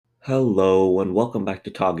Hello, and welcome back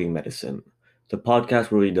to Talking Medicine, the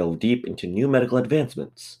podcast where we delve deep into new medical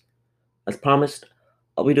advancements. As promised,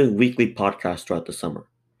 I'll be doing weekly podcasts throughout the summer.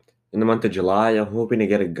 In the month of July, I'm hoping to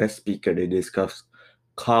get a guest speaker to discuss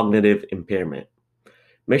cognitive impairment.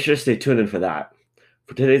 Make sure to stay tuned in for that.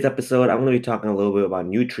 For today's episode, I'm going to be talking a little bit about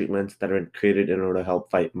new treatments that are created in order to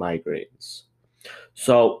help fight migraines.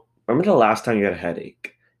 So, remember the last time you had a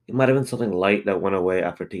headache? It might have been something light that went away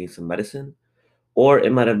after taking some medicine. Or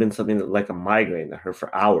it might have been something like a migraine that hurt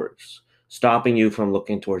for hours, stopping you from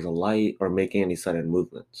looking towards a light or making any sudden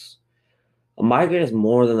movements. A migraine is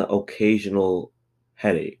more than an occasional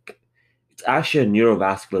headache. It's actually a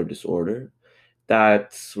neurovascular disorder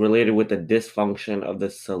that's related with the dysfunction of the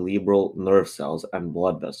cerebral nerve cells and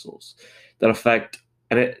blood vessels that affect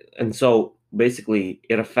and so basically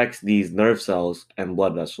it affects these nerve cells and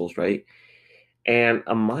blood vessels, right? And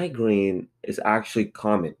a migraine is actually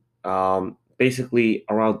common. Basically,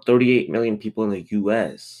 around 38 million people in the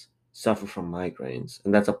US suffer from migraines,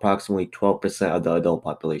 and that's approximately 12% of the adult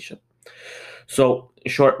population. So,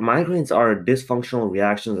 in short, migraines are dysfunctional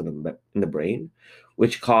reactions in the brain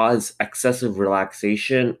which cause excessive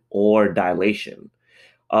relaxation or dilation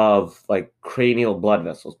of like cranial blood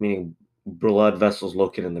vessels, meaning blood vessels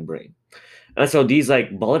located in the brain. And so these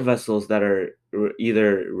like blood vessels that are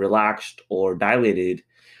either relaxed or dilated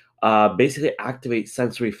basically activate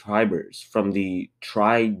sensory fibers from the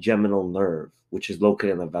trigeminal nerve, which is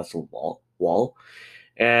located in the vessel wall.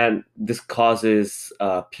 And this causes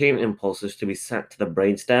pain impulses to be sent to the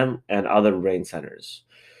brainstem and other brain centers.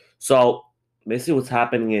 So basically, what's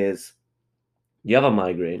happening is you have a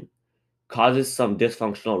migraine, causes some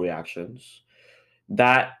dysfunctional reactions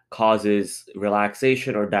that causes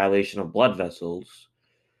relaxation or dilation of blood vessels.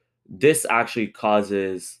 This actually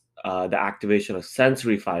causes the activation of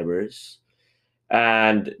sensory fibers,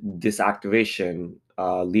 and this activation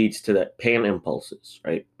leads to the pain impulses,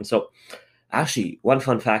 right? And so, actually, one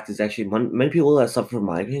fun fact is actually many people that suffer from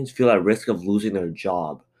migraines feel at risk of losing their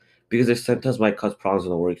job because their symptoms might cause problems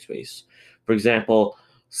in the workspace. For example,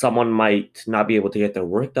 someone might not be able to get their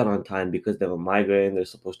work done on time because they have a migraine, they're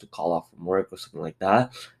supposed to call off from work or something like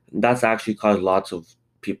that. And that's actually caused lots of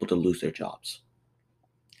people to lose their jobs.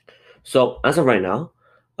 So as of right now,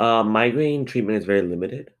 migraine treatment is very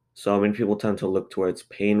limited. So many people tend to look towards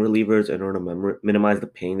pain relievers in order to minimize the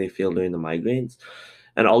pain they feel during the migraines.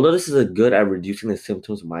 And although this is a good at reducing the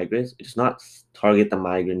symptoms of migraines, it does not target the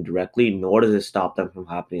migraine directly, nor does it stop them from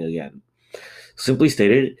happening again. Simply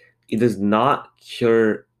stated, it does not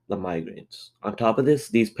cure the migraines. On top of this,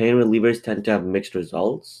 these pain relievers tend to have mixed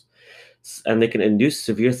results, and they can induce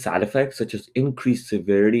severe side effects such as increased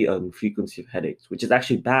severity and frequency of headaches, which is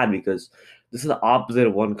actually bad because this is the opposite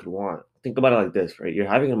of one could want. Think about it like this, right? You're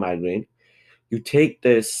having a migraine, you take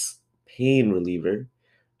this pain reliever,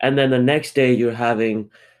 and then the next day you're having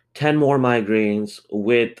 10 more migraines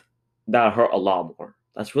with that hurt a lot more.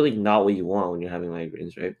 That's really not what you want when you're having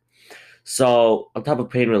migraines, right? So, on top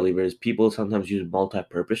of pain relievers, people sometimes use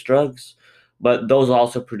multi-purpose drugs, but those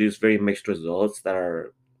also produce very mixed results that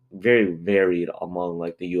are very varied among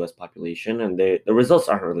like the US population, and the results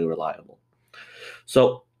aren't really reliable.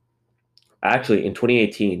 So, actually, in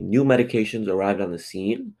 2018, new medications arrived on the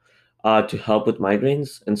scene to help with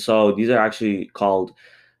migraines, and so these are actually called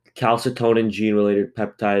calcitonin gene-related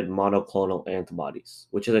peptide monoclonal antibodies,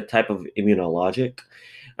 which is a type of immunologic.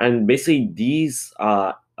 And basically, these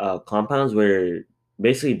compounds were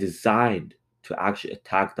basically designed to actually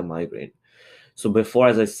attack the migraine. So before,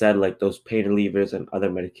 as I said, like those pain relievers and other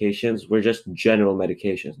medications were just general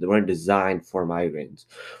medications. They weren't designed for migraines.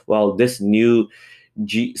 Well, this new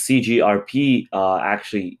CGRP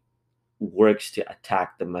actually works to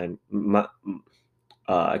attack the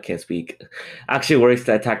I can't speak. Actually works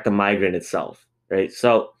to attack the migraine itself, right?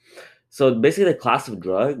 So basically, the class of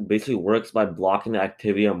drug basically works by blocking the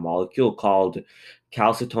activity of a molecule called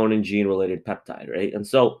calcitonin gene-related peptide, right? And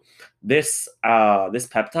so this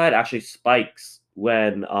peptide actually spikes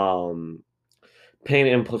when pain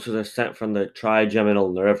impulses are sent from the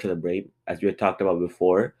trigeminal nerve to the brain, as we had talked about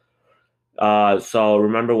before. So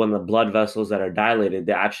remember when the blood vessels that are dilated,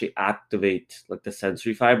 they actually activate like the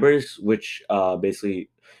sensory fibers, which basically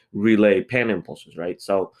relay pain impulses, right?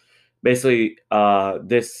 So basically,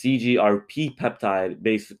 this CGRP peptide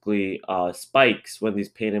basically spikes when these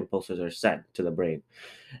pain impulses are sent to the brain.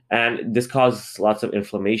 And this causes lots of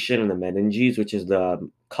inflammation in the meninges, which is the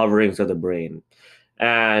coverings of the brain,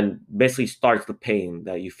 and basically starts the pain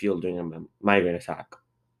that you feel during a migraine attack.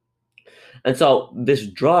 And so this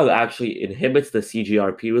drug actually inhibits the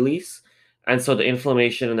CGRP release. And so the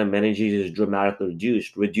inflammation in the meninges is dramatically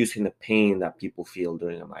reduced, reducing the pain that people feel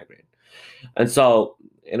during a migraine. And so,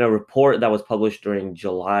 in a report that was published during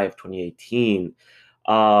July of 2018,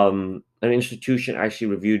 an institution actually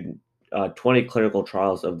reviewed 20 clinical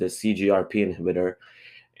trials of this CGRP inhibitor.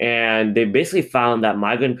 And they basically found that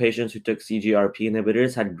migraine patients who took CGRP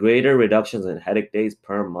inhibitors had greater reductions in headache days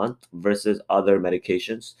per month versus other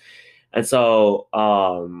medications. And so,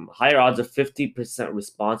 higher odds of 50%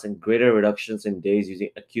 response and greater reductions in days using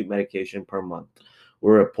acute medication per month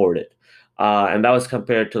were reported. And that was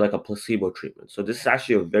compared to like a placebo treatment. So, this is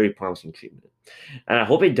actually a very promising treatment. And I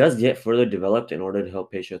hope it does get further developed in order to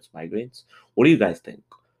help patients with migraines. What do you guys think?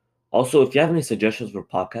 Also, if you have any suggestions for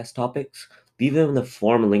podcast topics, leave them in the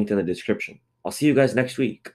form linked in the description. I'll see you guys next week.